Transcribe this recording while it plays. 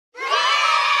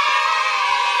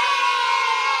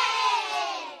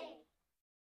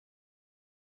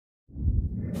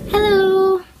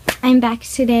I'm back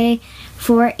today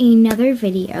for another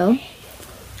video.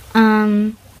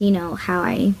 You know how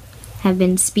I have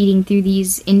been speeding through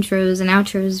these intros and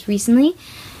outros recently.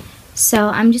 So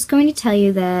I'm just going to tell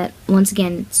you that, once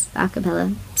again, it's a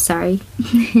cappella, sorry.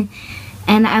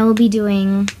 And I will be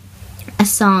doing a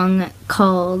song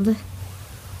called,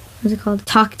 what's it called?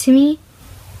 Talk to Me.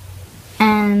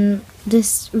 And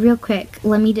just real quick,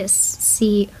 let me just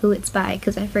see who it's by,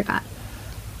 because I forgot.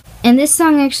 And this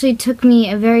song actually took me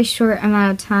a very short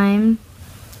amount of time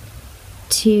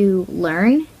to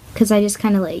learn, because I just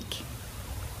kind of like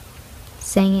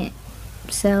sang it.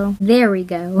 So there we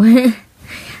go.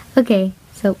 Okay,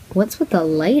 so what's with the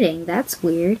lighting? That's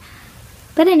weird.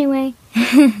 But anyway,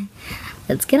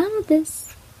 let's get on with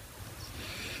this.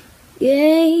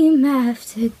 Game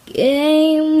after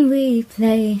game we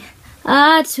play,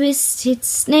 our twisted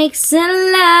snakes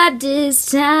and ladders.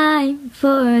 Time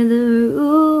for the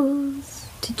rules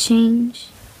to change.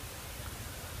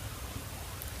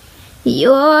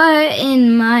 You're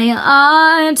in my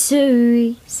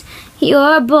arteries,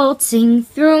 you're bolting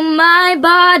through my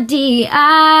body.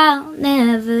 I'll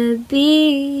never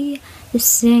be the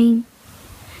same.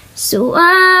 So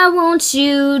why won't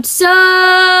you talk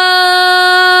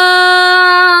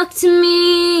to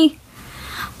me?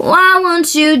 Why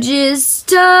won't you just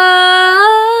talk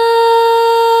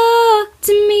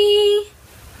to me?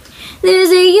 There's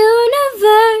a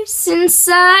universe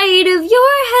inside of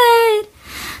your head,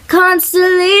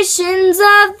 constellations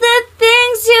of the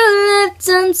things you left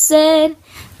unsaid.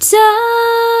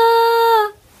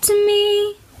 Talk to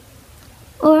me,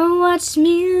 or watch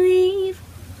me leave.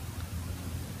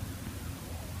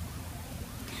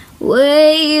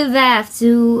 Wave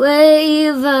after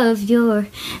wave of your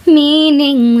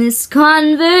meaningless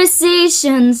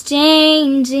conversations,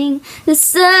 changing the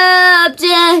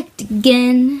subject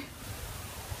again.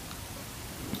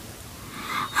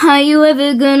 Are you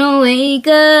ever gonna wake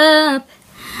up?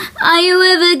 Are you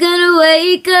ever gonna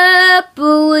wake up?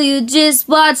 Or will you just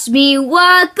watch me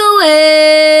walk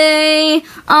away?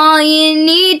 All you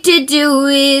need to do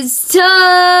is talk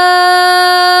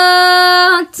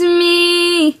to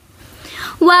me.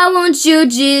 Why won't you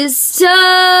just talk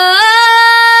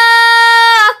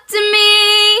to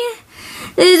me?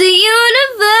 There's a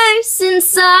universe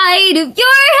inside of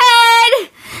your head,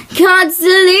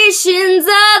 constellations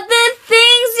of the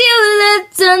things you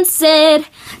left unsaid.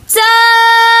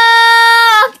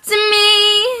 Talk to me.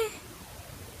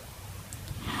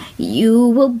 You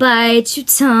will bite your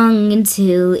tongue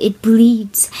until it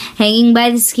bleeds, hanging by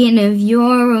the skin of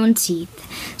your own teeth.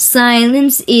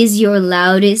 Silence is your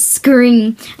loudest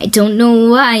scream. I don't know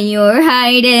why you're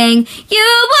hiding.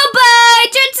 You will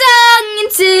bite your tongue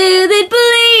until it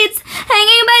bleeds,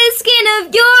 hanging by the skin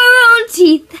of your own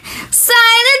teeth.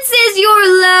 Silence is your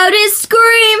loudest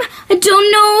scream. I don't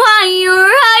know why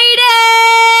you're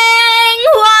hiding.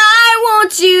 Why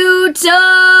won't you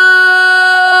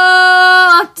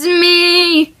talk to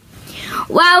me?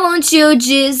 Why won't you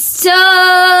just talk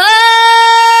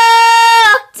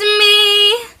to me?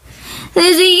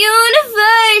 There's a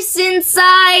universe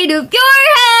inside of your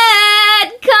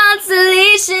head,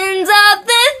 constellations of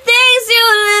the things you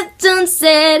left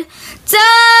unsaid.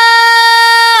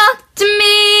 Talk to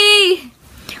me.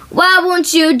 Why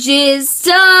won't you just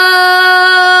talk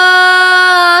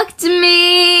to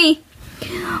me?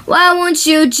 Why won't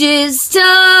you just talk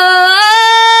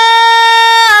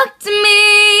to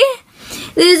me?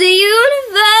 There's a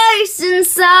universe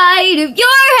inside of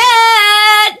your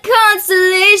head,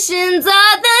 constellations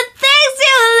of the things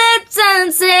you left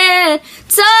unsaid.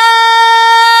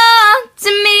 Talk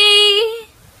to me.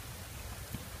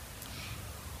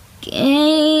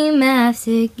 Game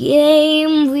after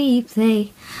game we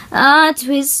play, our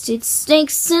twisted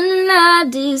snakes and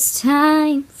ladders.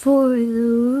 Time for the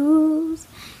rules.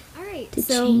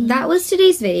 So that was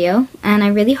today's video, and I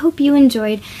really hope you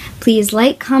enjoyed. Please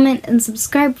like, comment, and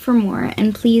subscribe for more,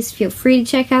 and please feel free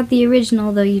to check out the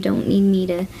original, though you don't need me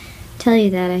to tell you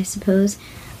that, I suppose.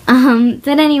 But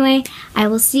anyway, I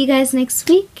will see you guys next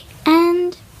week,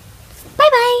 and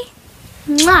bye-bye!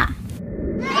 Mwah!